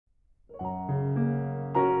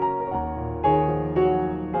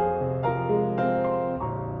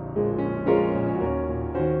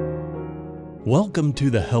Welcome to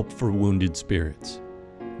the Help for Wounded Spirits.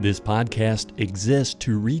 This podcast exists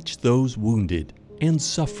to reach those wounded and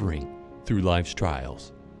suffering through life's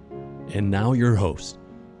trials. And now your hosts,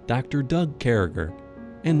 Dr. Doug Carragher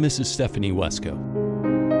and Mrs. Stephanie Wesco.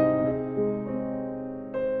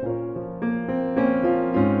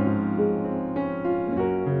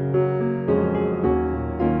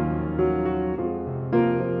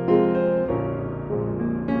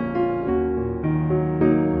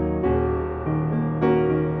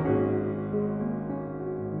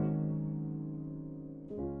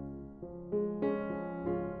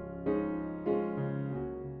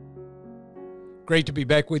 Great to be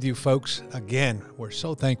back with you, folks. Again, we're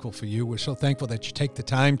so thankful for you. We're so thankful that you take the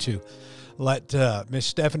time to let Miss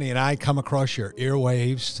Stephanie and I come across your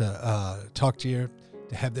airwaves to talk to you,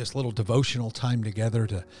 to have this little devotional time together.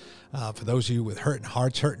 For those of you with hurting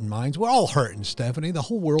hearts, hurting minds, we're all hurting, Stephanie. The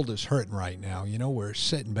whole world is hurting right now. You know, we're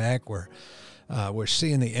sitting back. We're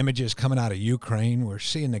seeing the images coming out of Ukraine. We're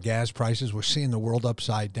seeing the gas prices. We're seeing the world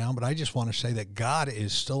upside down. But I just want to say that God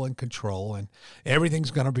is still in control and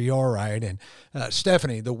everything's going to be all right. And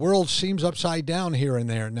Stephanie, the world seems upside down here and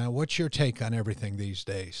there. Now, what's your take on everything these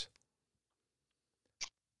days?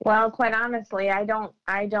 Well, quite honestly, I don't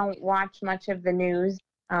watch much of the news.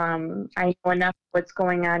 I know enough of what's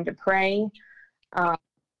going on to pray.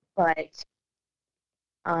 But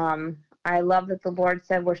I love that the Lord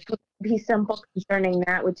said we're supposed to be simple concerning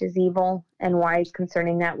that which is evil and wise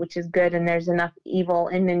concerning that which is good. And there's enough evil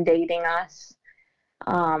inundating us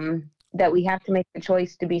that we have to make the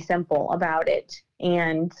choice to be simple about it.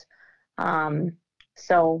 And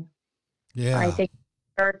so I think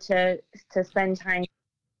it's better to spend time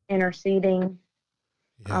interceding,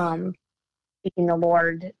 seeking the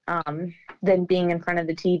Lord, than being in front of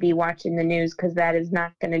the TV watching the news, because that is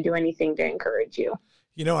not going to do anything to encourage you.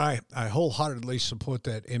 You know, I wholeheartedly support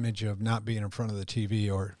that image of not being in front of the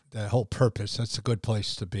TV, or that whole purpose. That's a good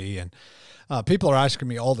place to be. And people are asking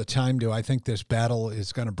me all the time, do I think this battle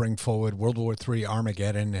is going to bring forward World War III,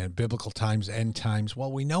 Armageddon, and biblical times, end times?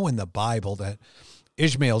 Well, we know in the Bible that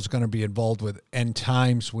Ishmael is going to be involved with end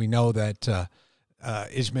times. We know that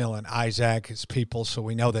Ishmael and Isaac, his people, so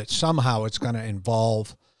we know that somehow it's going to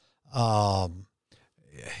involve a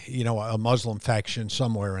Muslim faction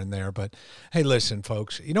somewhere in there. But hey, listen,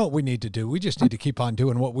 folks, you know what we need to do? We just need to keep on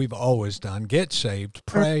doing what we've always done. Get saved,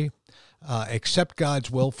 pray, accept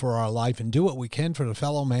God's will for our life, and do what we can for the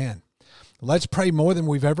fellow man. Let's pray more than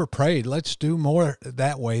we've ever prayed. Let's do more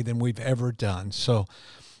that way than we've ever done. So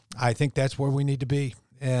I think that's where we need to be.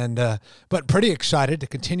 And but pretty excited to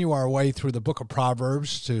continue our way through the book of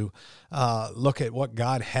Proverbs to look at what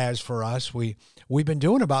God has for us. We've been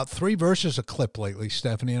doing about 3 verses a clip lately,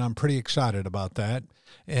 Stephanie, and I'm pretty excited about that.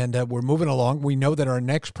 And we're moving along. We know that our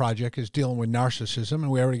next project is dealing with narcissism,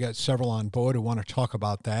 and we already got several on board who want to talk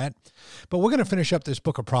about that. But we're going to finish up this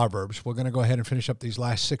book of Proverbs. We're going to go ahead and finish up these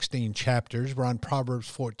last 16 chapters. We're on Proverbs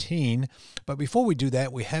 14. But before we do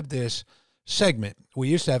that, we have this segment. We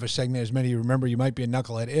used to have a segment, as many of you remember, You Might Be a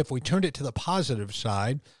Knucklehead If. We turned it to the positive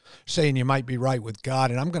side, saying you might be right with God.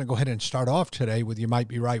 And I'm going to go ahead and start off today with You Might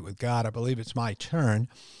Be Right with God. I believe it's my turn.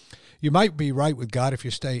 You might be right with God if you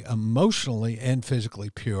stay emotionally and physically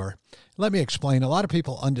pure. Let me explain. A lot of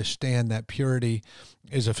people understand that purity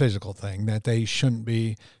is a physical thing, that they shouldn't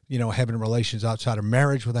be, having relations outside of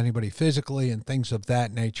marriage with anybody physically and things of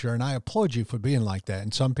that nature. And I applaud you for being like that.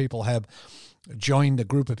 And some people have joined a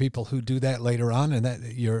group of people who do that later on, and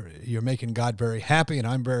that you're making God very happy, and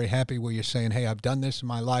I'm very happy where you're saying, hey, I've done this in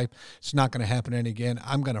my life. It's not going to happen again.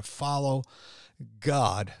 I'm going to follow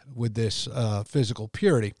God with this physical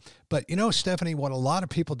purity. But, Stephanie, what a lot of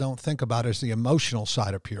people don't think about is the emotional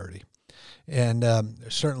side of purity. And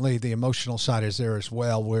certainly the emotional side is there as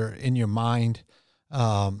well, where in your mind,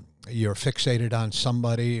 you're fixated on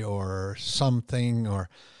somebody or something, or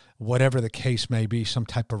whatever the case may be, some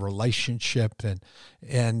type of relationship.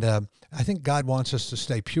 And I think God wants us to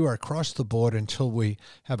stay pure across the board until we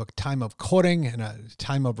have a time of courting and a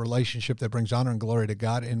time of relationship that brings honor and glory to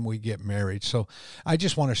God, and we get married. So I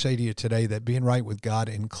just want to say to you today that being right with God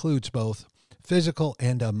includes both physical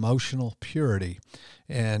and emotional purity.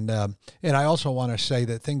 And I also want to say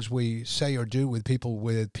that things we say or do with people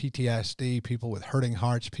with PTSD, people with hurting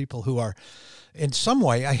hearts, people who are in some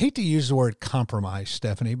way, I hate to use the word compromise,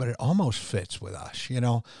 Stephanie, but it almost fits with us,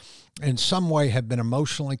 in some way have been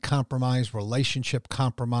emotionally compromised, relationship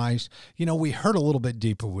compromised. We hurt a little bit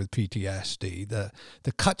deeper with PTSD.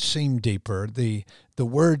 The cuts seem deeper. The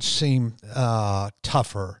words seem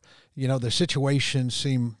tougher. The situations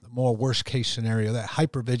seem more worst case scenario, that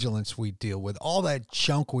hypervigilance we deal with, all that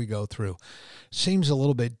junk we go through seems a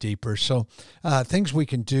little bit deeper. So things we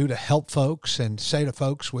can do to help folks and say to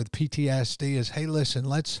folks with PTSD is, hey, listen,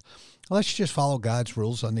 let's just follow God's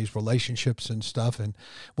rules on these relationships and stuff. And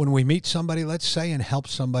when we meet somebody, let's say and help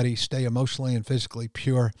somebody stay emotionally and physically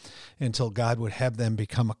pure until God would have them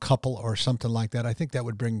become a couple or something like that. I think that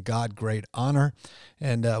would bring God great honor.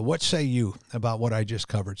 And what say you about what I just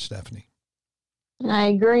covered, Stephanie? I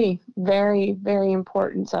agree. Very, very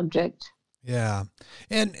important subject. Yeah.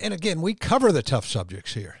 And again, we cover the tough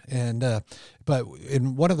subjects here. But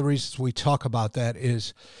one of the reasons we talk about that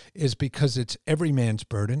is because it's every man's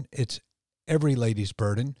burden. It's every lady's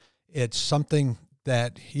burden. It's something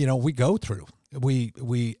that, we go through.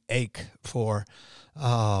 We ache for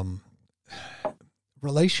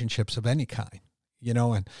relationships of any kind,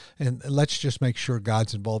 and let's just make sure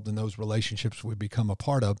God's involved in those relationships we become a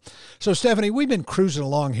part of. So, Stephanie, we've been cruising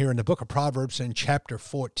along here in the book of Proverbs in chapter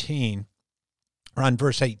 14. We're on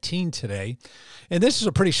verse 18 today, and this is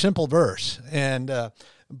a pretty simple verse.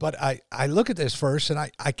 But I look at this verse, and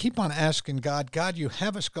I keep on asking God, you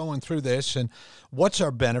have us going through this, and what's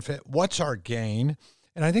our benefit? What's our gain?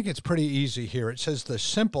 And I think it's pretty easy here. It says the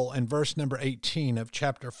simple in verse number 18 of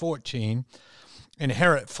chapter 14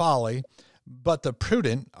 inherit folly, but the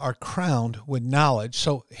prudent are crowned with knowledge.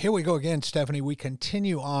 So here we go again, Stephanie. We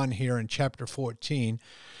continue on here in chapter 14.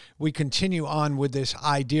 We continue on with this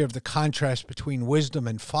idea of the contrast between wisdom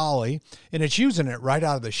and folly, and it's using it right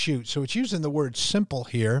out of the chute. So it's using the word simple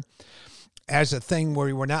here as a thing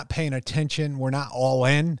where we're not paying attention, we're not all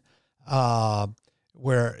in,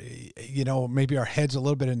 where, maybe our head's a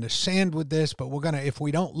little bit in the sand with this, but we're going to, if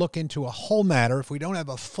we don't look into a whole matter, if we don't have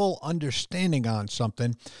a full understanding on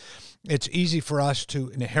something, it's easy for us to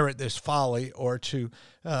inherit this folly or to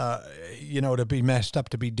be messed up,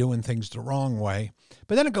 to be doing things the wrong way.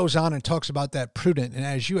 But then it goes on and talks about that prudent. And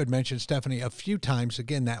as you had mentioned, Stephanie, a few times,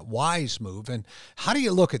 again, that wise move. And how do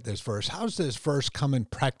you look at this verse? How's this verse coming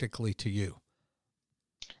practically to you?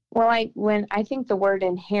 Well, I think the word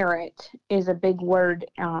inherit is a big word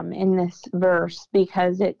in this verse,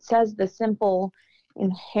 because it says the simple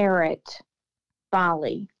inherit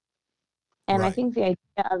folly. And right. I think the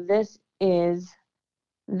idea of this is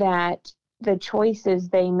that the choices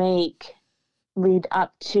they make lead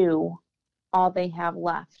up to all they have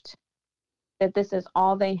left. That this is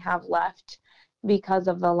all they have left because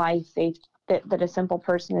of the life that a simple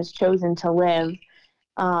person has chosen to live.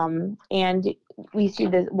 And we see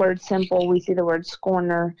the word simple, we see the word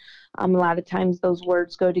scorner. A lot of times those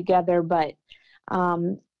words go together. But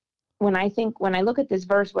when I look at this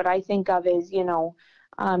verse, what I think of is, you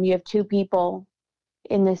have two people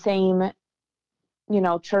in the same,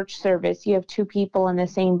 church service. You have two people in the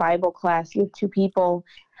same Bible class. You have two people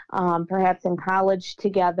perhaps in college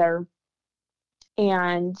together.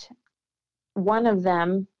 And one of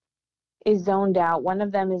them is zoned out. One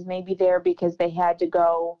of them is maybe there because they had to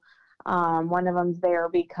go. One of them's there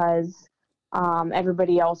because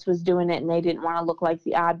everybody else was doing it and they didn't want to look like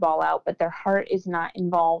the oddball out, but their heart is not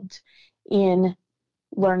involved in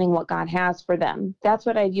learning what God has for them. That's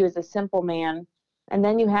what I view as a simple man. And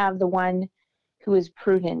then you have the one who is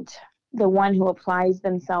prudent, the one who applies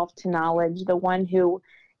themselves to knowledge, the one who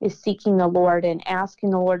is seeking the Lord and asking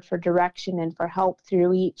the Lord for direction and for help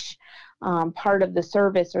through each part of the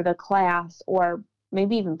service or the class, or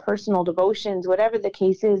maybe even personal devotions, whatever the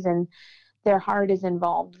case is, and their heart is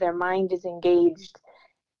involved, their mind is engaged.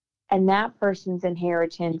 And that person's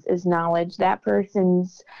inheritance is knowledge. That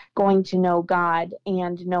person's going to know God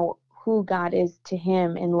and know who God is to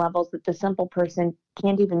him in levels that the simple person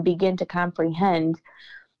can't even begin to comprehend.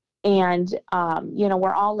 And,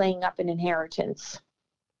 we're all laying up an inheritance.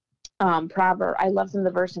 I love some of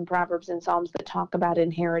the verse in Proverbs and Psalms that talk about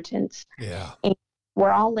inheritance. Yeah. And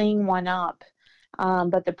we're all laying one up.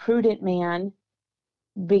 But the prudent man,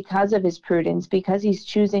 because of his prudence, because he's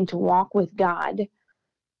choosing to walk with God,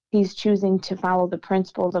 he's choosing to follow the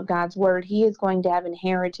principles of God's word, he is going to have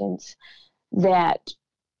inheritance that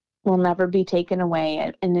will never be taken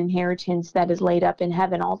away, an inheritance that is laid up in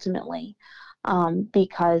heaven ultimately,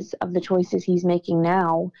 because of the choices he's making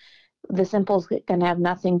now. The simple's going to have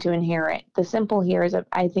nothing to inherit. The simple here is,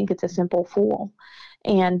 I think it's a simple fool,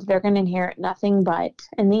 and they're going to inherit nothing but,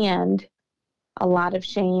 in the end, a lot of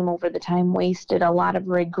shame over the time wasted, a lot of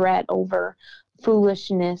regret over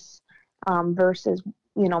foolishness, versus,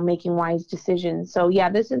 making wise decisions. So yeah,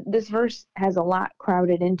 this verse has a lot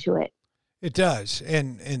crowded into it. It does.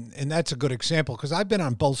 And that's a good example, because I've been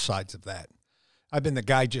on both sides of that. I've been the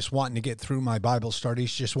guy just wanting to get through my Bible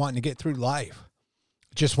studies, just wanting to get through life.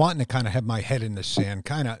 just wanting to kind of have my head in the sand,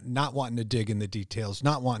 kind of not wanting to dig in the details,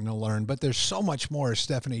 not wanting to learn. But there's so much more, as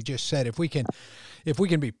Stephanie just said. If we can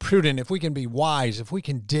be prudent, if we can be wise, if we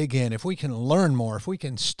can dig in, if we can learn more, if we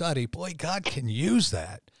can study, boy, God can use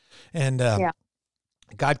that. And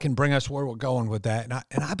God can bring us where we're going with that.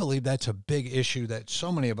 And I believe that's a big issue that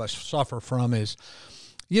so many of us suffer from is,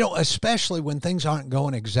 especially when things aren't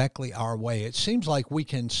going exactly our way. It seems like we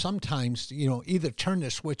can sometimes, either turn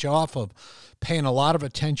the switch off of paying a lot of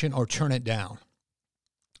attention or turn it down.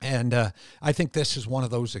 And I think this is one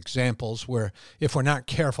of those examples where if we're not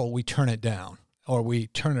careful, we turn it down or we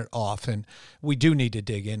turn it off. And we do need to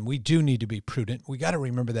dig in. We do need to be prudent. We got to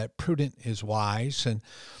remember that prudent is wise. And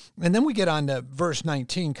then we get on to verse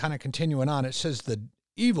 19, kind of continuing on. It says, the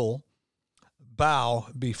evil bow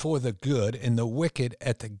before the good and the wicked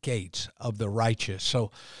at the gates of the righteous. So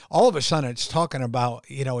all of a sudden it's talking about,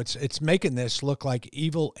 it's making this look like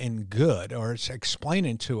evil and good, or it's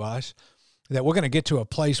explaining to us that we're going to get to a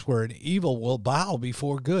place where an evil will bow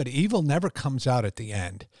before good. Evil never comes out at the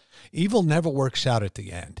end. Evil never works out at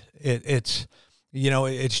the end. It's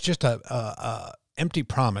just a empty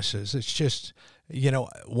promises. It's just,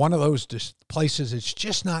 one of those places it's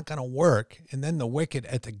just not going to work. And then the wicked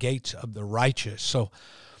at the gates of the righteous. So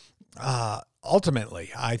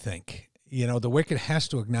ultimately, I think, the wicked has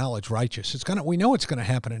to acknowledge righteous. We know it's going to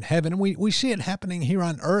happen in heaven. And we see it happening here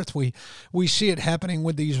on earth. We see it happening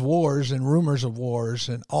with these wars and rumors of wars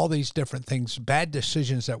and all these different things, bad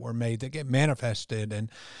decisions that were made that get manifested.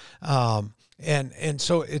 And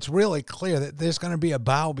so it's really clear that there's going to be a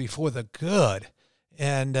bow before the good.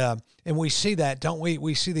 And we see that, don't we?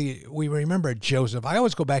 We remember Joseph. I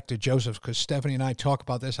always go back to Joseph because Stephanie and I talk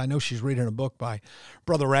about this. I know she's reading a book by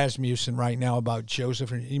Brother Rasmussen right now about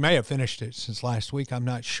Joseph. And he may have finished it since last week. I'm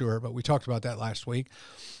not sure, but we talked about that last week.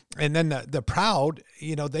 And then the proud,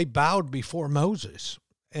 they bowed before Moses.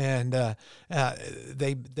 And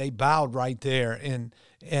they bowed right there.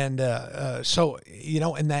 So,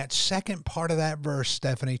 in that second part of that verse,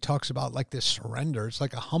 Stephanie talks about like this surrender. It's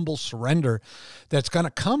like a humble surrender that's going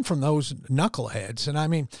to come from those knuckleheads. And I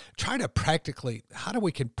mean, how do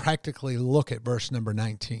we can practically look at verse number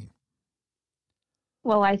 19?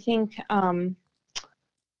 Well, I think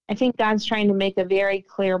God's trying to make a very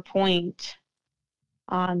clear point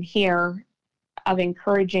here of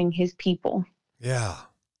encouraging his people. Yeah.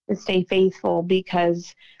 To stay faithful,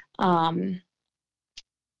 because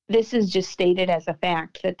this is just stated as a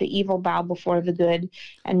fact that the evil bow before the good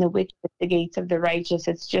and the wicked at the gates of the righteous.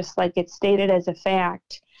 It's just like it's stated as a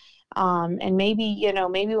fact. And maybe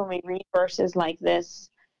when we read verses like this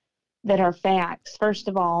that are facts, first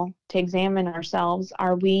of all, to examine ourselves,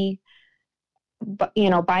 are we,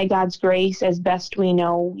 by God's grace, as best we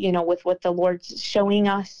know, with what the Lord's showing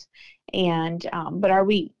us, and but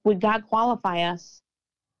would God qualify us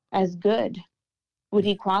as good? Would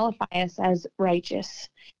he qualify us as righteous?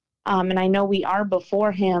 And I know we are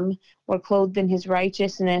before him. We're clothed in his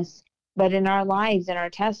righteousness. But in our lives, in our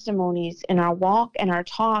testimonies, in our walk and our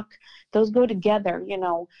talk, those go together.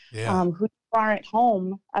 Who you are at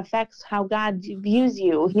home affects how God views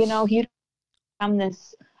you. You don't become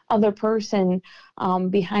this other person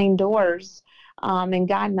behind doors. And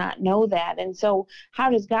God not know that. And so how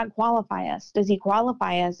does God qualify us? Does he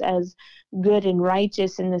qualify us as good and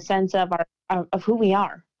righteous in the sense of of who we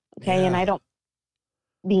are? Okay. Yeah. And I don't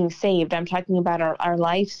being saved. I'm talking about our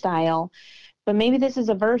lifestyle. But maybe this is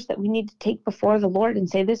a verse that we need to take before the Lord and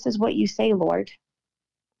say, this is what you say, Lord.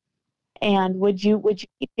 And would you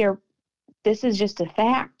keep this is just a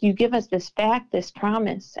fact. You give us this fact, this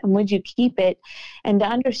promise, and would you keep it? And to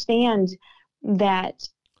understand that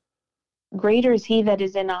greater is he that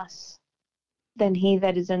is in us than he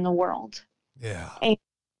that is in the world. Yeah.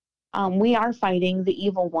 And we are fighting the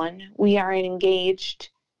evil one. We are engaged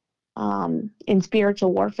in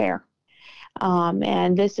spiritual warfare.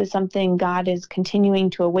 And this is something God is continuing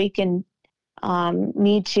to awaken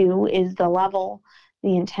me to, is the level,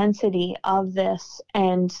 the intensity of this.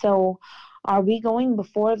 And so are we going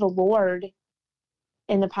before the Lord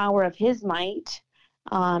in the power of his might,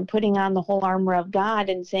 putting on the whole armor of God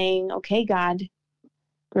and saying, okay, God,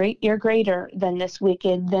 you're greater than this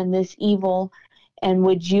wicked, than this evil. And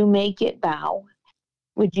would you make it bow?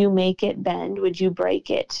 Would you make it bend? Would you break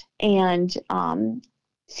it? And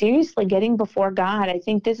seriously, getting before God, I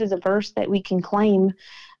think this is a verse that we can claim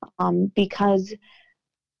because,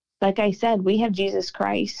 like I said, we have Jesus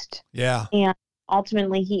Christ. Yeah. And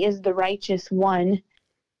ultimately, he is the righteous one.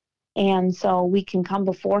 And so we can come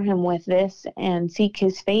before him with this and seek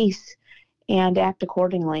his face and act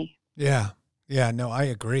accordingly. Yeah. Yeah, no, I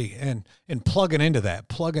agree. And plugging into that,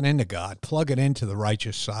 plugging into God, plugging into the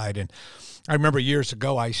righteous side. And I remember years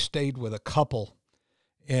ago I stayed with a couple,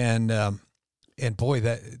 and boy,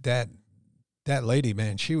 that lady,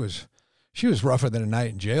 man, she was rougher than a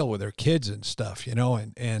night in jail with her kids and stuff,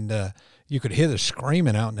 and you could hear the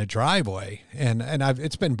screaming out in the driveway. And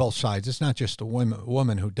it's been both sides. It's not just a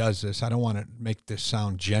woman who does this. I don't want to make this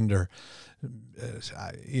sound gender,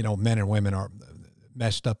 men and women are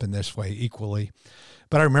messed up in this way equally.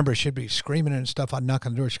 But I remember she'd be screaming and stuff. I'd knock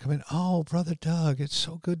on the door. She'd come in. Oh, Brother Doug, it's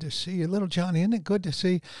so good to see you. Little Johnny, isn't it good to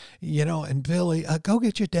see, and Billy, go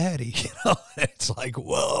get your daddy. It's like,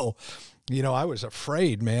 whoa. I was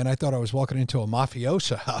afraid, man. I thought I was walking into a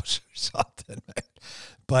mafioso house or something.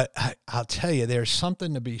 But I'll tell you, there's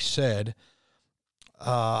something to be said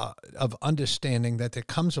of understanding that there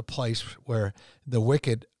comes a place where the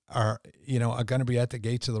wicked are going to be at the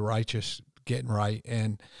gates of the righteous, getting right,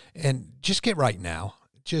 and just get right now.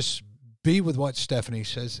 Just be with what Stephanie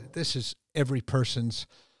says. This is every person's,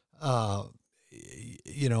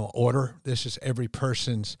 order. This is every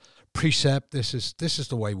person's precept. This is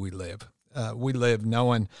the way we live. We live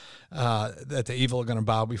knowing that the evil are going to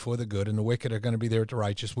bow before the good, and the wicked are going to be there at the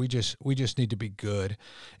righteous. We just need to be good,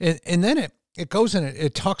 and then it goes in.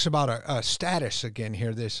 It talks about a status again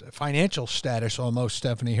here, this financial status almost,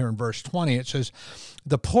 Stephanie. Here in verse 20, it says,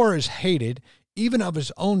 "The poor is hated, even of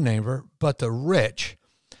his own neighbor, but the rich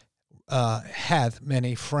hath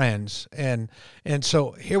many friends." And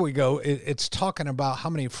so here we go. It's talking about how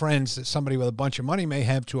many friends that somebody with a bunch of money may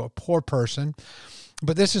have to a poor person.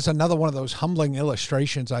 But this is another one of those humbling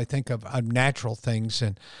illustrations, I think, of natural things.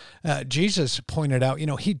 And Jesus pointed out,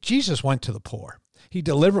 Jesus went to the poor. He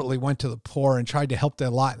deliberately went to the poor and tried to help their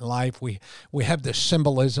lot in life. We have this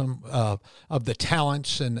symbolism of the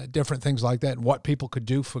talents and different things like that and what people could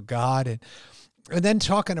do for God. And then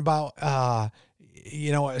talking about,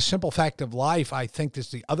 a simple fact of life, I think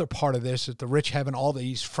is the other part of this, is the rich having all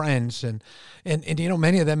these friends. And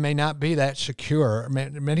many of them may not be that secure.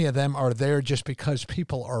 Many of them are there just because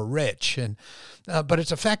people are rich. But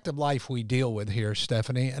it's a fact of life we deal with here,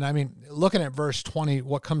 Stephanie. And I mean, looking at verse 20,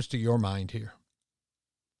 what comes to your mind here?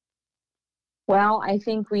 Well, I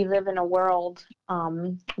think we live in a world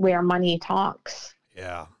where money talks.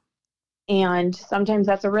 Yeah. And sometimes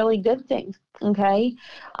that's a really good thing. Okay.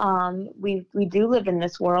 We do live in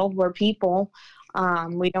this world where people,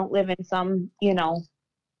 we don't live in some,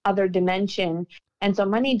 other dimension. And so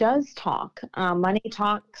money does talk. Money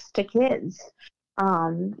talks to kids.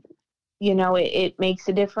 It makes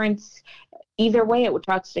a difference. Either way, it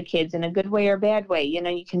talks to kids in a good way or bad way.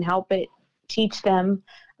 You can help it, teach them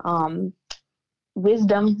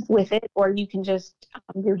wisdom with it, or you can just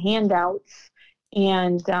do handouts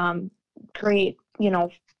and create,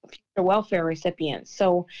 future welfare recipients.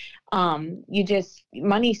 So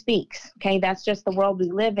money speaks. Okay. That's just the world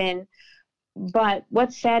we live in. But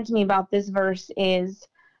what's sad to me about this verse is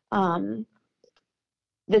that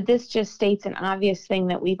this just states an obvious thing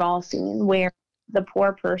that we've all seen, where the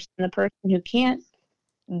poor person, the person who can't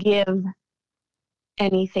give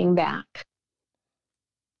anything back,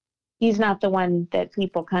 he's not the one that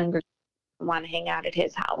people congregate want to hang out at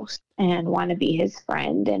his house and want to be his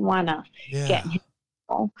friend and want to get him.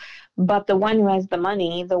 But the one who has the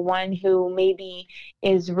money, the one who maybe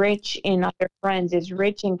is rich in other friends, is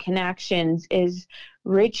rich in connections, is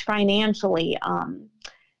rich financially,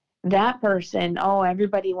 that person,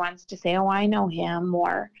 everybody wants to say, I know him,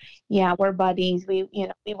 or yeah, we're buddies. We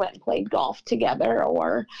went and played golf together,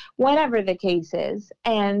 or whatever the case is.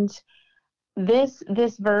 And this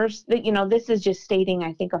verse, this is just stating,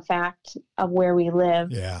 I think, a fact of where we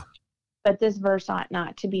live. Yeah. But this verse ought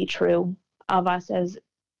not to be true of us as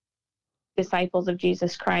disciples of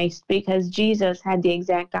Jesus Christ, because Jesus had the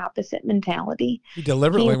exact opposite mentality. He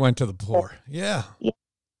deliberately went to the poor. Yeah.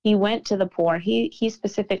 He went to the poor. He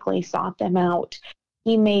specifically sought them out.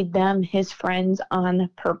 He made them his friends on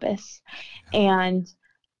purpose. And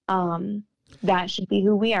that should be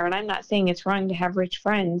who we are. And I'm not saying it's wrong to have rich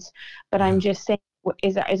friends, but I'm just saying,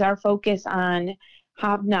 is our focus on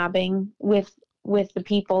hobnobbing with the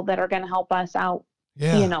people that are going to help us out,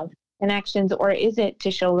 connections, or is it to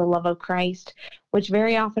show the love of Christ, which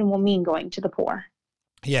very often will mean going to the poor?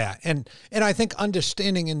 Yeah. And I think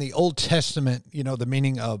understanding in the Old Testament, the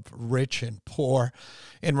meaning of rich and poor,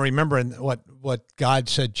 and remembering what God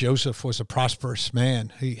said, Joseph was a prosperous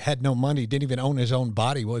man. He had no money, didn't even own his own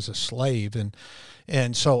body, was a slave.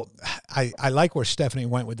 And so I like where Stephanie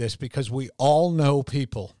went with this, because we all know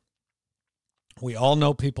people. We all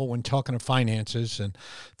know people when talking to finances and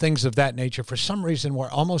things of that nature. For some reason, we're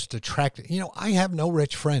almost attracted. I have no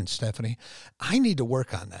rich friends, Stephanie. I need to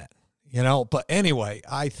work on that. But anyway,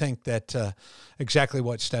 I think that exactly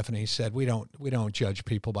what Stephanie said. We don't judge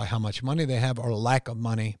people by how much money they have or lack of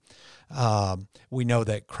money. We know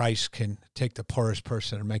that Christ can take the poorest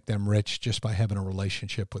person and make them rich just by having a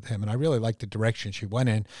relationship with him. And I really like the direction she went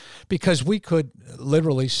in, because we could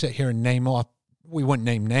literally sit here and name off. We wouldn't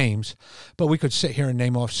name names, but we could sit here and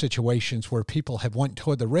name off situations where people have went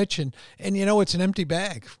toward the rich, and it's an empty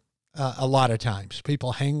bag. A lot of times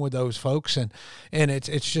people hang with those folks, and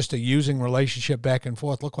it's just a using relationship back and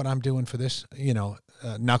forth. Look what I'm doing for this,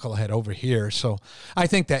 knucklehead over here. So I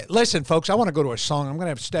think that, listen, folks, I want to go to a song. I'm going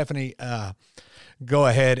to have Stephanie go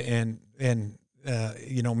ahead and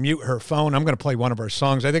mute her phone. I'm going to play one of our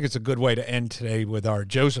songs. I think it's a good way to end today with our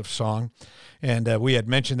Joseph song. And we had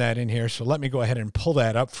mentioned that in here. So let me go ahead and pull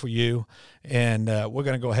that up for you. And we're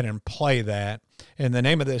going to go ahead and play that. And the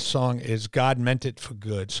name of this song is God Meant It for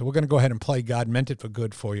Good. So we're going to go ahead and play God Meant It for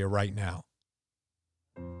Good for you right now.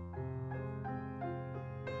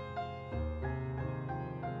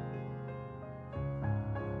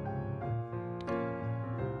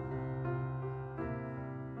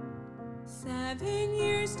 "7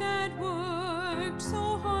 years Dad worked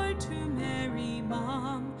so hard to marry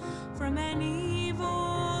Mom from an evil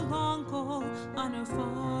uncle on a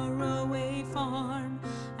faraway farm.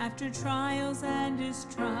 After trials and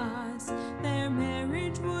distrust, their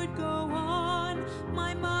marriage would go on.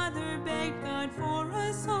 My mother begged God for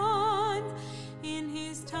a son. In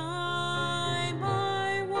his time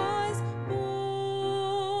I was born.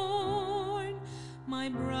 My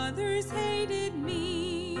brothers hated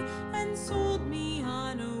me and sold me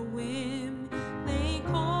on a whim. They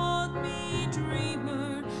called me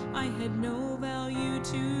dreamer. I had no value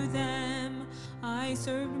to them. I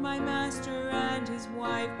served my master and his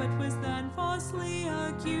wife, but was then falsely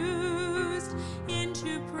accused.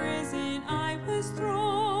 Into prison I was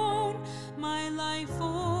thrown, my life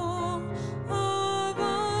full of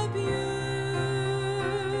abuse.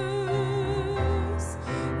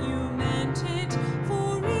 You meant it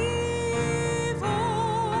for evil,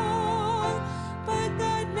 but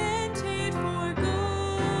God meant it for good.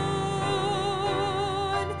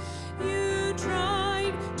 You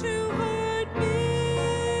tried to hurt me,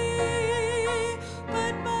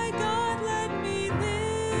 but my God let me live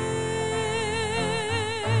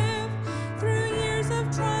through years of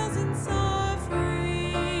trials and suffering.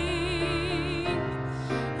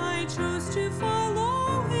 I chose to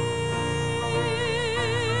follow him.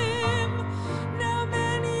 Now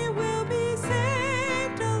many will be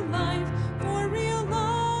saved alive, for real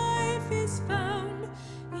life is found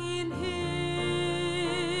in him.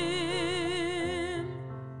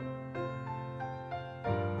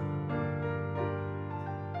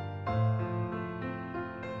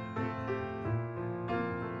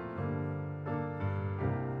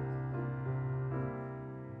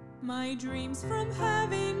 My dreams from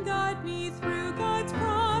heaven got me through. God's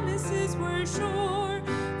promises were sure.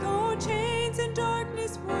 Though chains and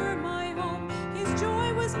darkness were my home, his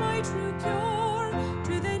joy was my true cure.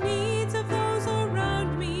 To the needs of those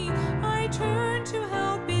around me, I turned to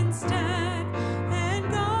help instead, and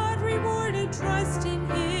God rewarded trust in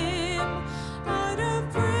him. Out of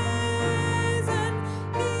prison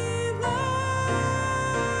he led.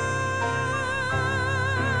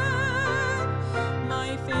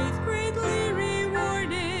 My faith greatly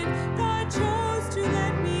rewarded. God chose to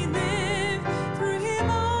let me live. Through him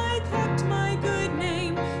I kept my good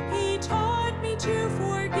name. He taught me to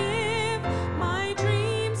forgive. My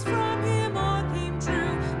dreams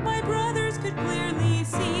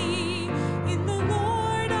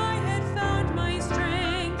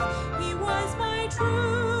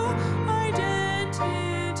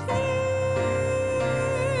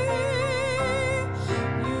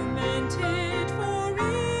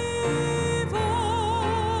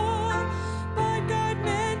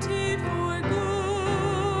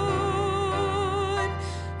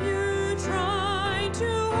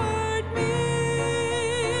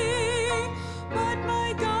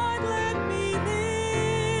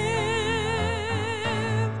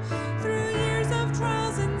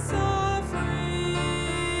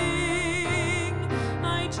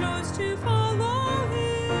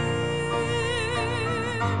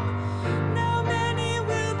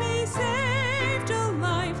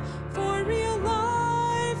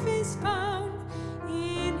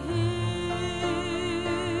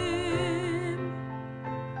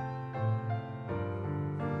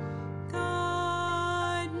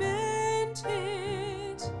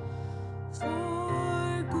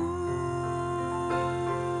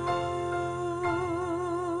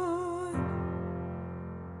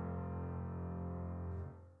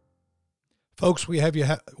Folks, we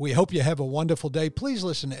hope you have a wonderful day. Please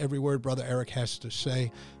listen to every word Brother Eric has to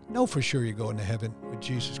say. Know for sure you're going to heaven with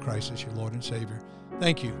Jesus Christ as your Lord and Savior.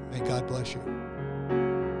 Thank you. May God bless you.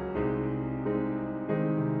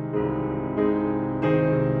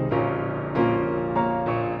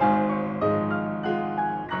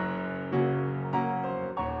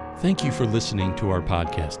 Thank you for listening to our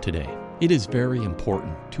podcast today. It is very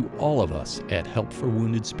important to all of us at Help for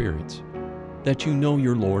Wounded Spirits that you know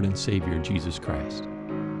your Lord and Savior, Jesus Christ.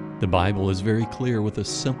 The Bible is very clear with a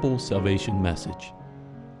simple salvation message.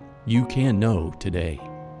 You can know today.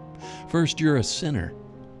 First, you're a sinner,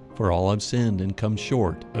 for all have sinned and come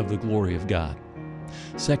short of the glory of God.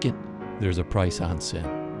 Second, there's a price on sin,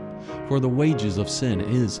 for the wages of sin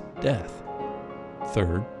is death.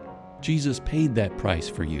 Third, Jesus paid that price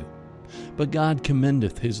for you. But God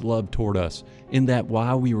commendeth his love toward us, in that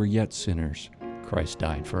while we were yet sinners, Christ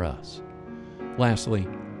died for us. Lastly,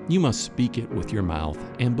 you must speak it with your mouth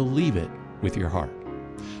and believe it with your heart,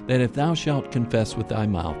 that if thou shalt confess with thy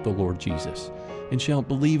mouth the Lord Jesus, and shalt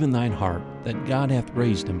believe in thine heart that God hath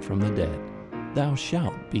raised him from the dead, thou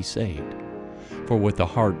shalt be saved. For with the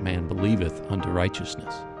heart man believeth unto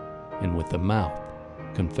righteousness, and with the mouth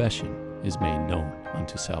confession is made known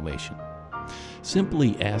unto salvation.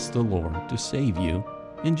 Simply ask the Lord to save you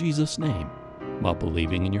in Jesus' name, while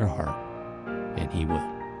believing in your heart, and he will.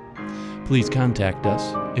 Please contact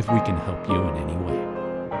us if we can help you in any way.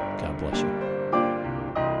 God bless you.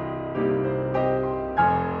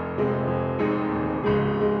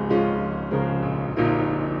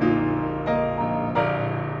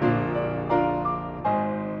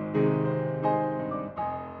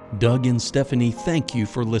 Doug and Stephanie, thank you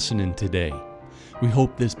for listening today. We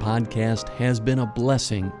hope this podcast has been a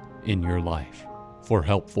blessing in your life. For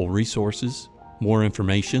helpful resources, more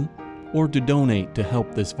information, or to donate to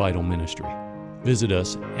help this vital ministry, visit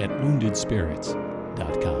us at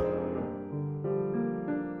woundedspirits.com.